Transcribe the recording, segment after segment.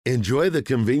Enjoy the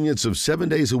convenience of 7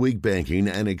 days a week banking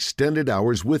and extended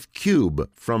hours with Cube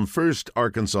from First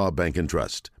Arkansas Bank and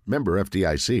Trust. Member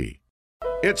FDIC.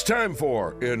 It's time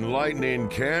for Enlightening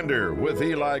Candor with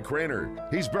Eli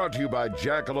Cranor. He's brought to you by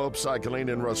Jackalope Cycling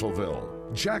in Russellville.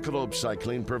 Jackalope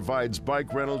Cycling provides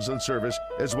bike rentals and service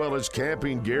as well as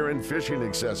camping gear and fishing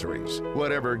accessories.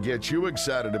 Whatever gets you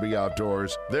excited to be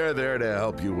outdoors, they're there to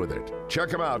help you with it. Check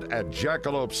them out at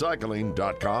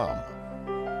jackalopecycling.com.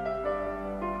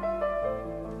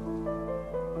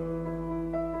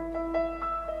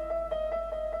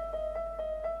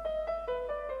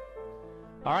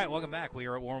 All right, welcome back. We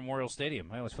are at War Memorial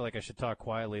Stadium. I always feel like I should talk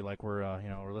quietly, like we're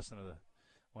listening to the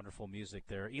wonderful music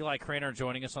there. Eli Cranor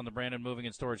joining us on the Brandon Moving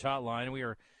and Storage Hotline. We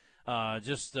are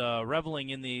just reveling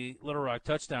in the Little Rock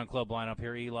Touchdown Club lineup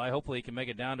here, Eli. Hopefully he can make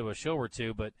it down to a show or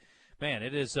two. But, man,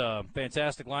 it is a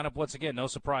fantastic lineup. Once again, no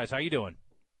surprise. How you doing?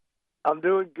 I'm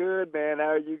doing good, man. How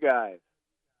are you guys?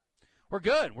 We're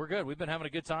good. We're good. We've been having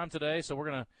a good time today. So we're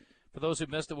going to, for those who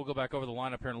missed it, we'll go back over the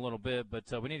lineup here in a little bit. But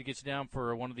we need to get you down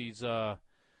for one of these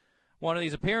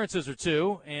appearances or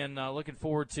two, and looking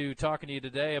forward to talking to you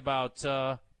today about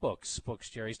books,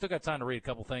 Jerry. Still got time to read a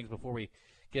couple things before we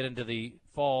get into the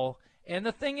fall. And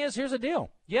the thing is, here's the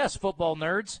deal. Yes, football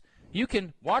nerds, you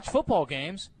can watch football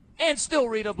games and still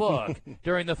read a book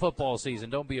during the football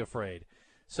season. Don't be afraid.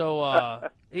 So,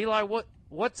 Eli,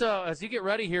 what as you get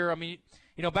ready here, I mean,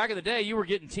 back in the day, you were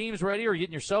getting teams ready or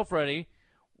getting yourself ready.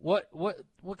 What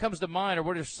comes to mind, or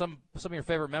what are some of your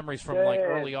favorite memories from like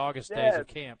early August days of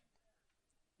camp?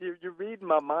 You're reading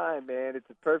my mind, man. It's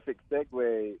a perfect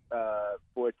segue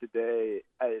for today.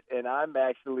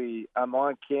 I'm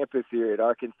on campus here at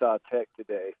Arkansas Tech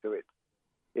today, so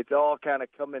it's all kind of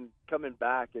coming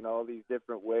back in all these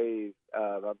different ways.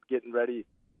 I'm getting ready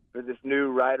for this new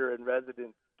writer in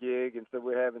residence gig, and so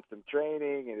we're having some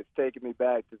training, and it's taking me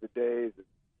back to the days of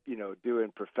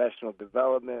doing professional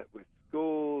development with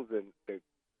schools, and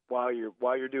while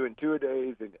you're doing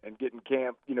two-a-days and getting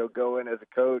camp going as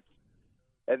a coach.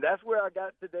 And that's where I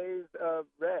got today's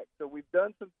rec. So we've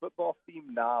done some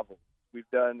football-themed novels. We've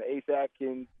done Ace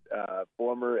Atkins,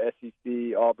 former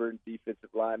SEC Auburn defensive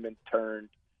lineman turned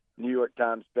New York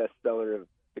Times bestseller of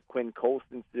the Quinn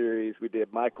Colston series. We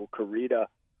did Michael Carita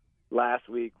last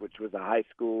week, which was a high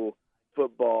school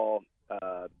football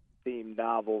themed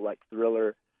novel, like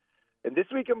thriller. And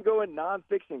this week I'm going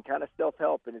nonfiction, kind of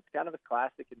self-help, and it's kind of a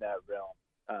classic in that realm.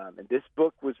 And this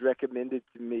book was recommended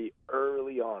to me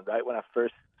early on, right when I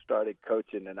first started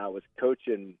coaching, and I was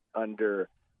coaching under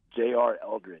J.R.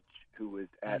 Eldridge, who was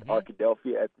at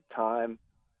Arkadelphia at the time.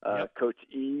 Coach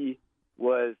E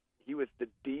was the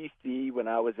DC when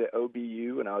I was at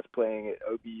OBU, and I was playing at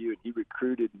OBU, and he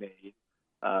recruited me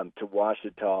to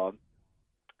Ouachita,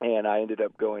 and I ended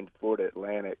up going to Florida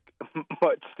Atlantic,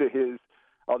 much to his.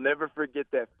 I'll never forget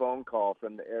that phone call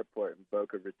from the airport in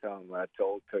Boca Raton when I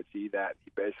told Coach E that.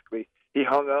 He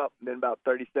hung up, and then about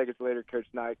 30 seconds later, Coach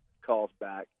Knight calls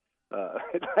back,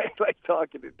 like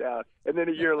talking it down. And then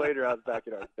a year later, I was back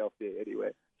at Arkadelphia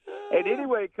anyway. And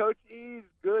anyway, Coach E's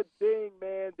good thing,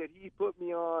 man, that he put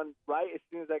me on right as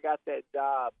soon as I got that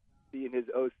job, being his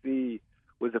OC,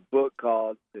 was a book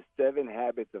called The 7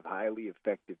 Habits of Highly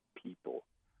Effective People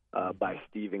by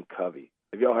Stephen Covey.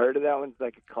 Have y'all heard of that one? It's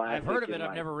like a classic. I've heard of it.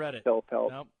 I've never read it.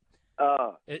 Self-help. Nope.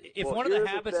 If one of the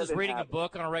habits is reading a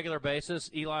book on a regular basis,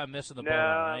 Eli, I'm missing the boat.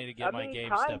 I need to get my game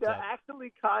stepped up.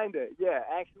 Actually, kind of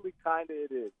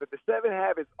it is. But the 7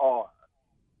 habits are: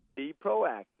 be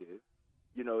proactive,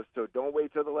 so don't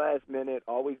wait till the last minute.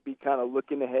 Always be kind of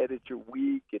looking ahead at your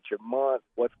week, at your month,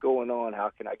 what's going on, how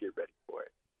can I get ready for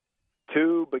it.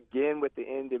 2, begin with the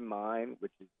end in mind,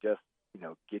 which is just,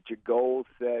 get your goals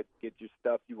set, get your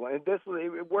stuff you want. And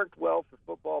it worked well for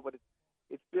football, but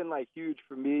it's been like huge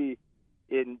for me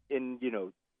in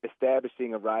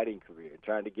establishing a writing career,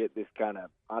 trying to get this kind of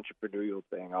entrepreneurial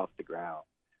thing off the ground.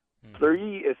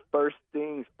 3 is first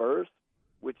things first,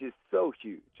 which is so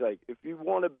huge. Like, if you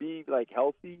want to be like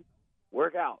healthy,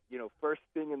 work out, first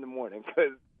thing in the morning,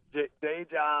 because day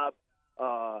job,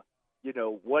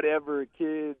 whatever,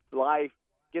 kids, life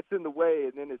gets in the way,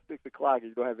 and then at 6 o'clock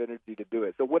you don't have energy to do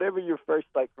it. So whatever your first,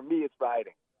 like for me, it's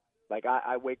writing. Like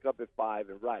I wake up at 5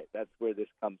 and write. That's where this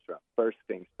comes from. First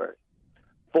things first.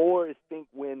 4 is think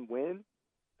win-win.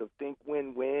 So think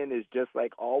win-win is just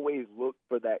like always look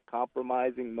for that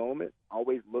compromising moment.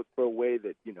 Always look for a way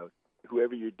that,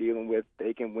 whoever you're dealing with,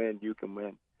 they can win, you can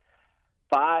win.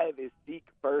 5 is seek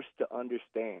first to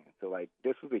understand. So like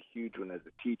this was a huge one as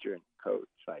a teacher and coach.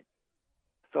 Like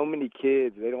so many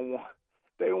kids, they don't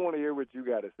they don't want to hear what you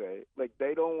got to say. Like,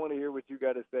 they don't want to hear what you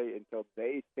got to say until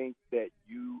they think that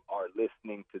you are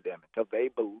listening to them, until they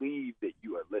believe that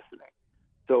you are listening.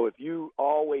 So if you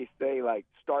always say, like,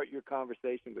 start your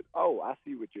conversation with, oh, I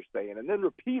see what you're saying, and then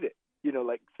repeat it,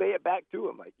 like say it back to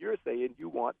them, like you're saying you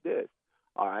want this.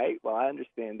 All right, well, I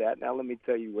understand that. Now let me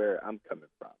tell you where I'm coming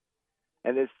from.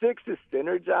 And then 6 is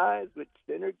synergize, which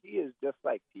synergy is just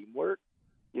like teamwork.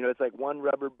 It's like one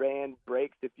rubber band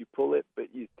breaks if you pull it,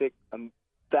 but you stick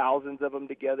thousands of them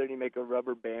together and you make a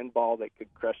rubber band ball that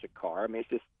could crush a car. I mean, it's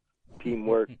just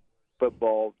teamwork,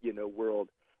 football, world.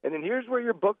 And then here's where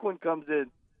your book one comes in,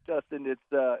 Justin. It's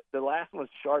the last one's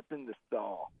sharpen the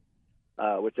saw,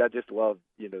 which I just love,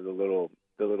 the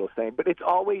little saying. But it's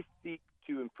always seek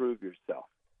to improve yourself.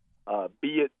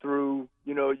 Be it through,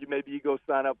 maybe you go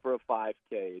sign up for a 5K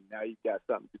and now you've got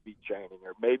something to be training,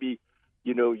 or maybe,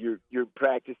 you're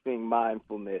practicing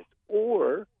mindfulness,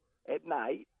 or at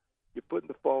night you're putting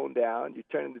the phone down, you're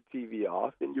turning the TV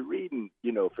off, and you're reading,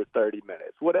 for 30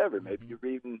 minutes, whatever. Maybe you're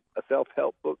reading a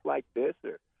self-help book like this,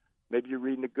 or maybe you're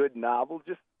reading a good novel,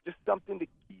 just something to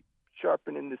keep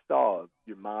sharpening the saw of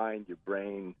your mind, your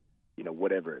brain,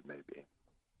 whatever it may be.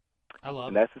 I love it.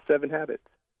 And that's the 7 habits.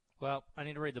 Well, I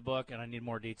need to read the book, and I need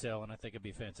more detail, and I think it'd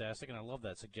be fantastic, and I love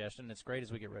that suggestion. It's great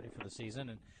as we get ready for the season.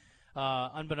 And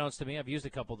unbeknownst to me, I've used a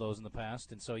couple of those in the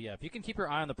past. And so, yeah, if you can keep your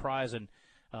eye on the prize and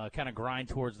kind of grind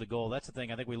towards the goal, that's the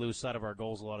thing. I think we lose sight of our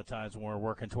goals a lot of times when we're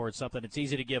working towards something. It's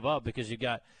easy to give up because you've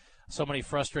got so many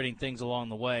frustrating things along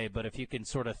the way. But if you can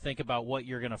sort of think about what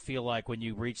you're going to feel like when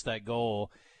you reach that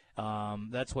goal,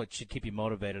 that's what should keep you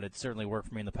motivated. It certainly worked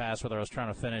for me in the past, whether I was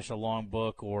trying to finish a long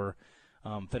book or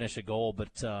finish a goal. But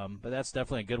that's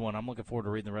definitely a good one. I'm looking forward to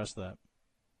reading the rest of that.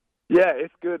 Yeah,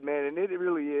 it's good, man, and it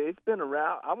really is. It's been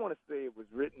around. I want to say it was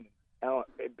written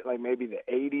out like maybe the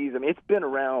 80s. I mean, it's been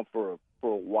around for a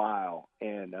while,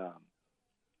 and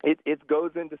it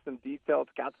goes into some detail.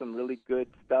 It's got some really good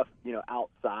stuff,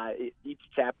 outside. Each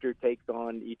chapter takes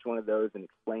on each one of those and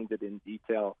explains it in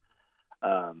detail.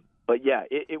 But, yeah,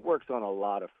 it works on a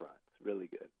lot of fronts. Really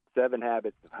good. 7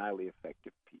 Habits of Highly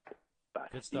Effective People.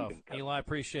 Good stuff. Eli,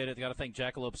 appreciate it. Got to thank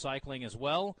Jackalope Cycling as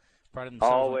well. Prided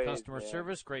themselves on customer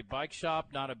service. Great bike shop,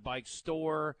 not a bike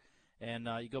store. And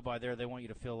you go by there, they want you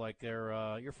to feel like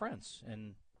they're your friends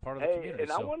and part of the community.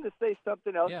 And I wanted to say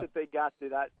something else that they got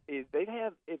is they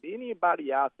have, if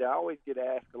anybody out there, I always get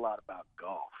asked a lot about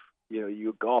golf. You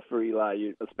a golfer,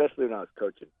 Eli, especially when I was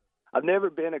coaching. I've never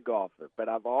been a golfer, but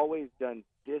I've always done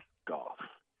disc golf.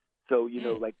 So,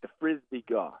 like the Frisbee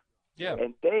golf. Yeah.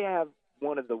 And they have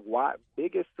one of the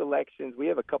biggest selections. We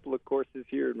have a couple of courses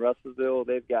here in Russellville.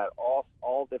 They've got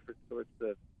all different sorts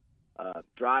of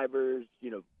drivers.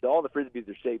 All the Frisbees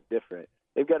are shaped different.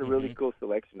 They've got a really cool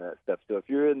selection of that stuff. So if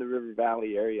you're in the River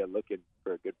Valley area looking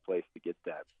for a good place to get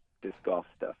that disc golf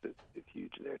stuff, it's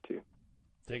huge there too.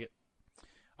 Dig it.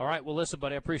 All right. Well, listen,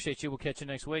 buddy, I appreciate you. We'll catch you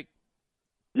next week.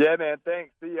 Yeah, man.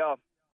 Thanks. See y'all.